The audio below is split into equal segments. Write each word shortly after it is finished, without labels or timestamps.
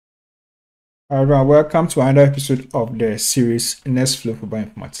Alright, welcome to another episode of the series Nextflow for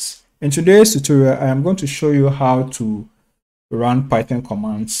Bioinformatics. In today's tutorial, I am going to show you how to run Python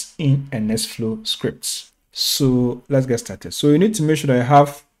commands in a Nextflow script. So let's get started. So you need to make sure that you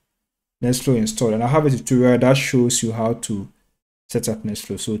have Nextflow installed, and I have a tutorial that shows you how to set up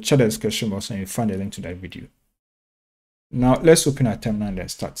Nextflow. So check the description box and you'll find a link to that video. Now let's open our terminal and then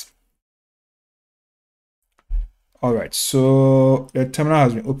start. All right, so the terminal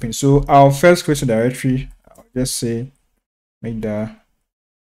has been opened. So I'll first create a directory. I'll just say make the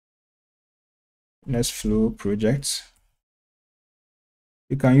Nextflow project.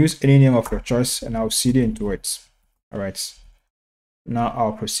 You can use any name of your choice and I'll cd into it. All right, now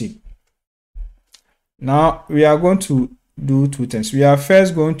I'll proceed. Now we are going to do two things. We are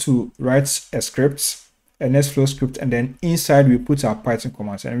first going to write a script, a Nextflow script, and then inside we put our Python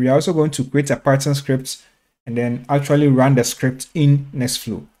commands. And we are also going to create a Python script and then actually run the script in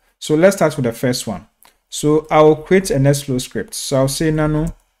Nextflow. So let's start with the first one. So I will create a Nextflow script. So I'll say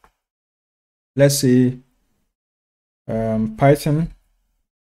nano, let's say Python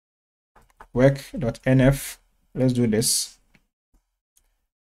work.nf. Let's do this.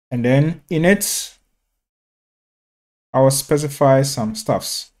 And then in it, I will specify some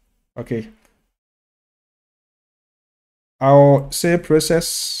stuffs. Okay. I'll say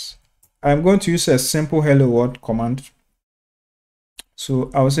process. I'm going to use a simple hello world command. So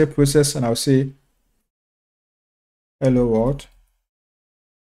I'll say process and I'll say hello world.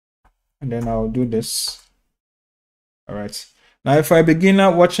 And then I'll do this. All right. Now, if I begin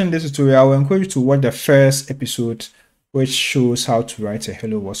watching this tutorial, I will encourage you to watch the first episode, which shows how to write a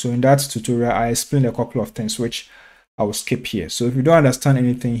hello world. So in that tutorial, I explained a couple of things which I will skip here. So if you don't understand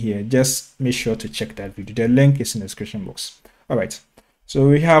anything here, just make sure to check that video. The link is in the description box. All right. So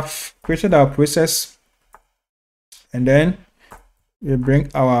we have created our process, and then we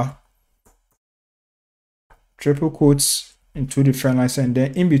bring our triple quotes in two different lines, and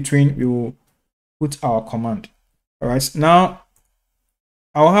then in between we will put our command. All right, now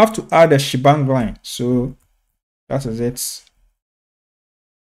I'll have to add a shebang line. So that is it.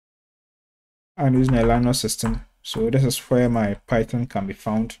 I'm using a Linux system, so this is where my Python can be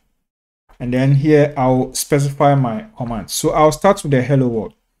found. And then here I'll specify my command. So I'll start with the hello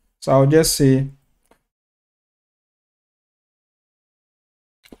world. So I'll just say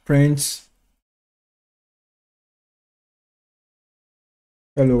print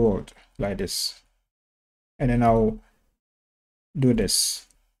hello world like this. And then I'll do this.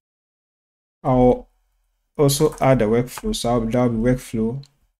 I'll also add the workflow. So that'll be workflow.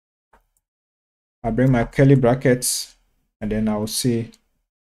 I'll bring my curly brackets and then I'll say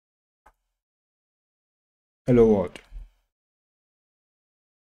hello world.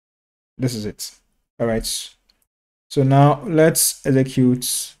 This is it. All right. So now let's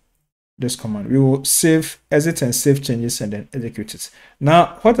execute this command. We will save, exit and save changes and then execute it.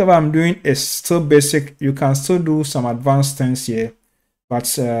 Now, whatever I'm doing is still basic. You can still do some advanced things here, but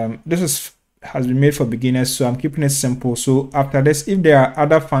this has been made for beginners. So I'm keeping it simple. So after this, if there are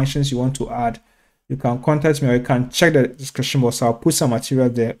other functions you want to add, you can contact me or you can check the description box. I'll put some material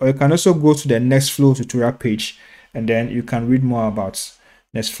there, or you can also go to the Nextflow tutorial page and then you can read more about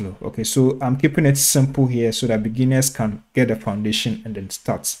Nextflow. Okay, so I'm keeping it simple here so that beginners can get the foundation and then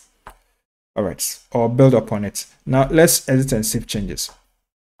start. All right, or build upon it. Now let's edit and save changes.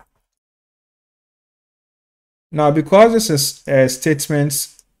 Now, because this is a statement,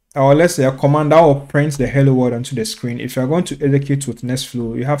 or let's say a command that will print the hello world onto the screen, if you're going to execute with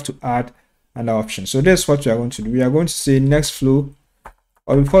Nextflow, you have to add another option. So this is what we are going to do. We are going to say Nextflow,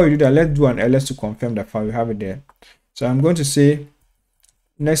 or before we do that, let's do an ls to confirm the file. We have it there. So I'm going to say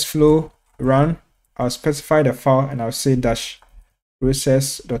Nextflow run. I'll specify the file and I'll say dash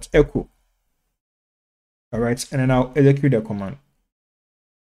process.echo. All right, and then I'll execute the command.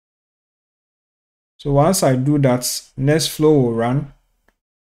 So once I do that, Nextflow will run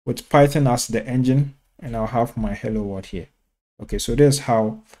with Python as the engine, and I'll have my hello world here. Okay, so this is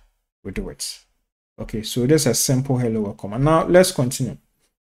how we do it. Okay, so this is a simple hello world command. Now let's continue.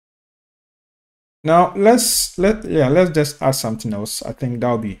 Now let's just add something else. I think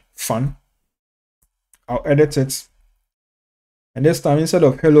that'll be fun. I'll edit it, and this time instead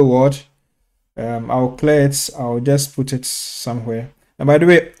of hello world, I'll clear it. I'll just put it somewhere. And by the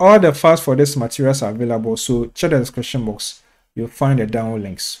way, all the files for this materials are available, so check the description box. You'll find the download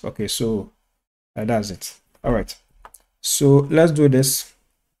links. Okay, so that's it. All right, so let's do this.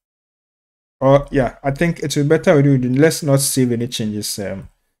 Or yeah, I think it will be better we do. Let's not save any changes.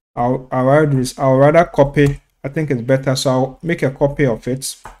 I'll rather do this. I'll rather copy. I think it's better, so I'll make a copy of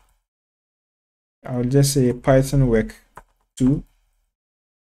it. I'll just say Python work 2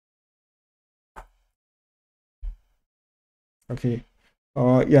 Okay.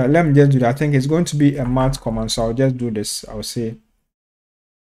 Yeah, let me just do that. I think it's going to be a math command, so I'll just do this. I'll say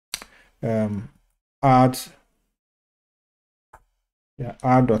add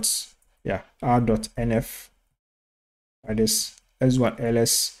r dot nf like this s1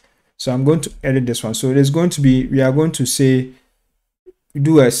 ls. So I'm going to edit this one. So it is going to be, we are going to say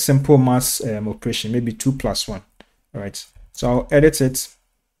do a simple math operation, maybe 2 plus 1. All right, so I'll edit it,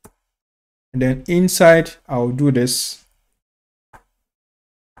 and then inside I'll do this.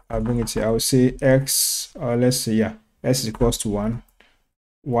 I'll bring it here. I'll say x, or let's say s is equals to 1,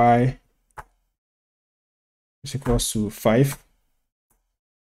 y is equals to 5,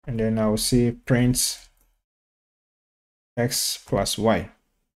 and then I'll say print x plus y.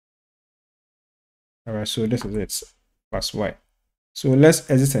 All right, so this is it, plus y. So let's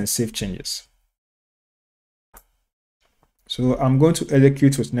exit and save changes. So I'm going to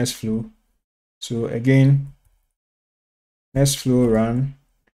execute with Nextflow. So again, Nextflow run,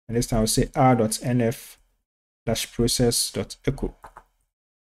 and this time I'll say r.nf-process.echo.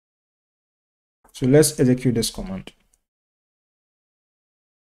 So let's execute this command.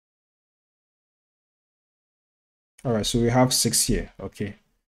 All right, so we have 6 here. Okay.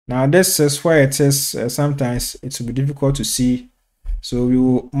 Now this is where it is. Sometimes it will be difficult to see. So we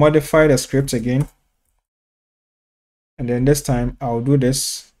will modify the script again. And then this time I'll do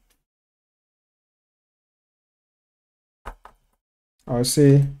this. I'll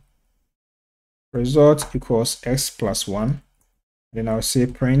say result equals x plus 1. Then I'll say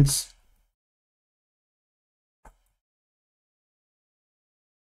print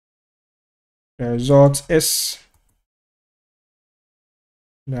the result is.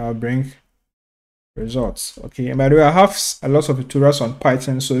 Then I'll bring results. Okay, and by the way, I have a lot of tutorials on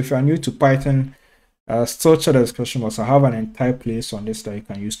Python. So if you are new to Python, still check the description box. I have an entire place on this that you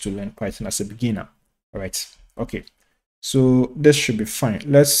can use to learn Python as a beginner. All right. Okay. So this should be fine.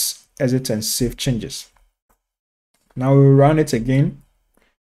 Let's exit and save changes. Now we'll run it again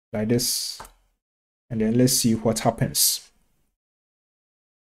like this, and then let's see what happens.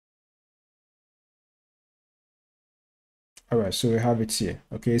 All right, so we have it here.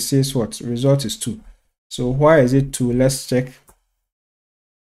 Okay, it says what? Result is 2. So why is it 2? Let's check.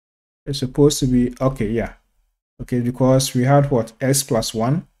 It's supposed to be, okay, yeah. Okay, because we had what? S plus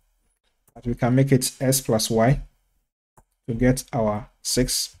 1. But we can make it S plus Y to get our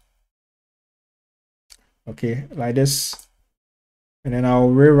 6. Okay, like this. And then I'll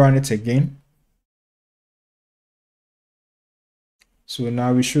rerun it again. So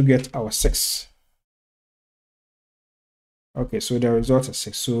now we should get our 6. Okay, so the result is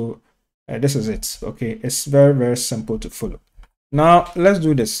 6. So this is it. Okay, it's very, very simple to follow. Now let's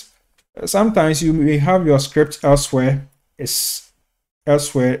do this. Sometimes you may have your script elsewhere. It's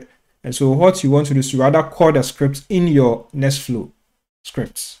elsewhere. And so what you want to do is to rather call the script in your Nextflow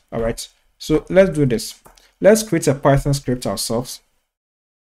scripts. All right. So let's do this. Let's create a Python script ourselves.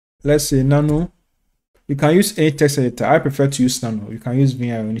 Let's say nano. You can use any text editor. I prefer to use nano. You can use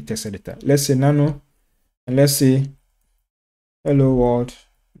VI or any text editor. Let's say nano, and let's say hello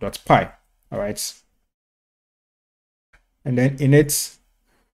world.py. All right. And then in it,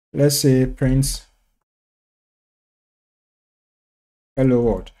 let's say print hello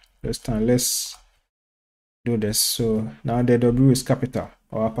world. This time let's do this. So now the W is capital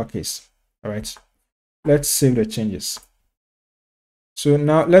or uppercase. All right. Let's save the changes. So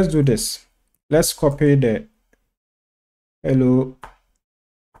now let's do this. Let's copy the hello.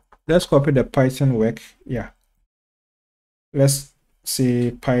 Let's copy the Python work. Yeah. Let's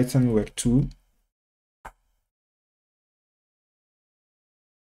say Python work 2.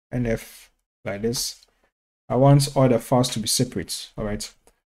 NF like this. I want all the files to be separate. All right.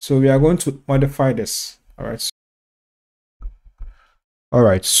 So we are going to modify this. All right. All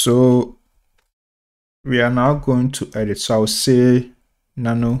right. So we are now going to edit. So I'll say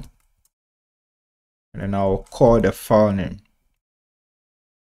nano, and then I'll call the file name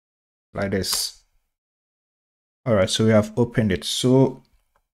like this. All right. So we have opened it. So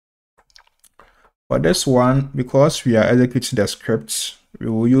for this one, because we are executing the script, we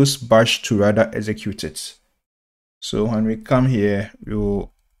will use bash to rather execute it. So when we come here, we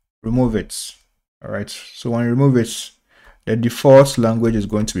will remove it. All right. So when we remove it, the default language is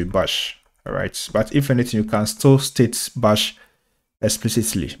going to be bash. All right. But if anything, you can still state bash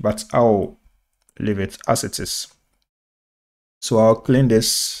explicitly, but I'll leave it as it is. So I'll clean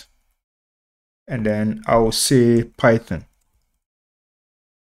this, and then I'll say Python,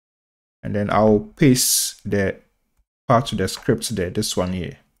 and then I'll paste the part of the script there, this one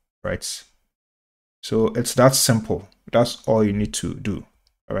here, right? So it's that simple. That's all you need to do.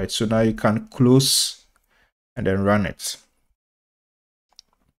 All right. So now you can close and then run it.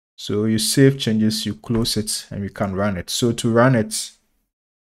 So you save changes, you close it, and we can run it. So to run it,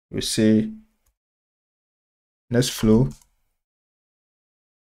 we say Nextflow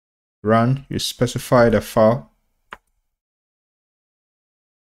run, you specify the file,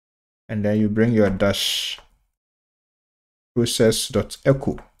 and then you bring your dash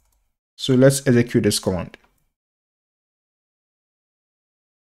process.echo. So let's execute this command.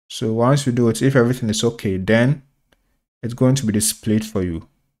 So once you do it, if everything is okay, then it's going to be displayed for you.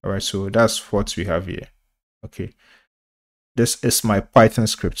 All right, so that's what we have here. Okay, this is my Python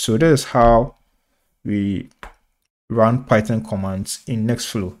script. So this is how we run Python commands in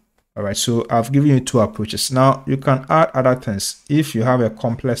Nextflow. All right, so I've given you two approaches. Now you can add other things. If you have a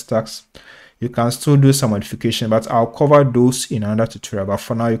complex task, you can still do some modification, but I'll cover those in another tutorial. But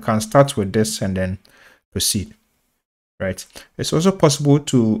for now, you can start with this and then proceed. Right. It's also possible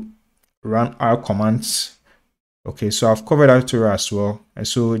to run our commands. Okay, so I've covered that tutorial as well. And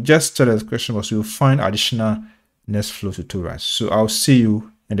so just tell the description box, you'll find additional Nextflow tutorials. So I'll see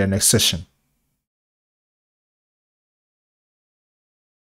you in the next session.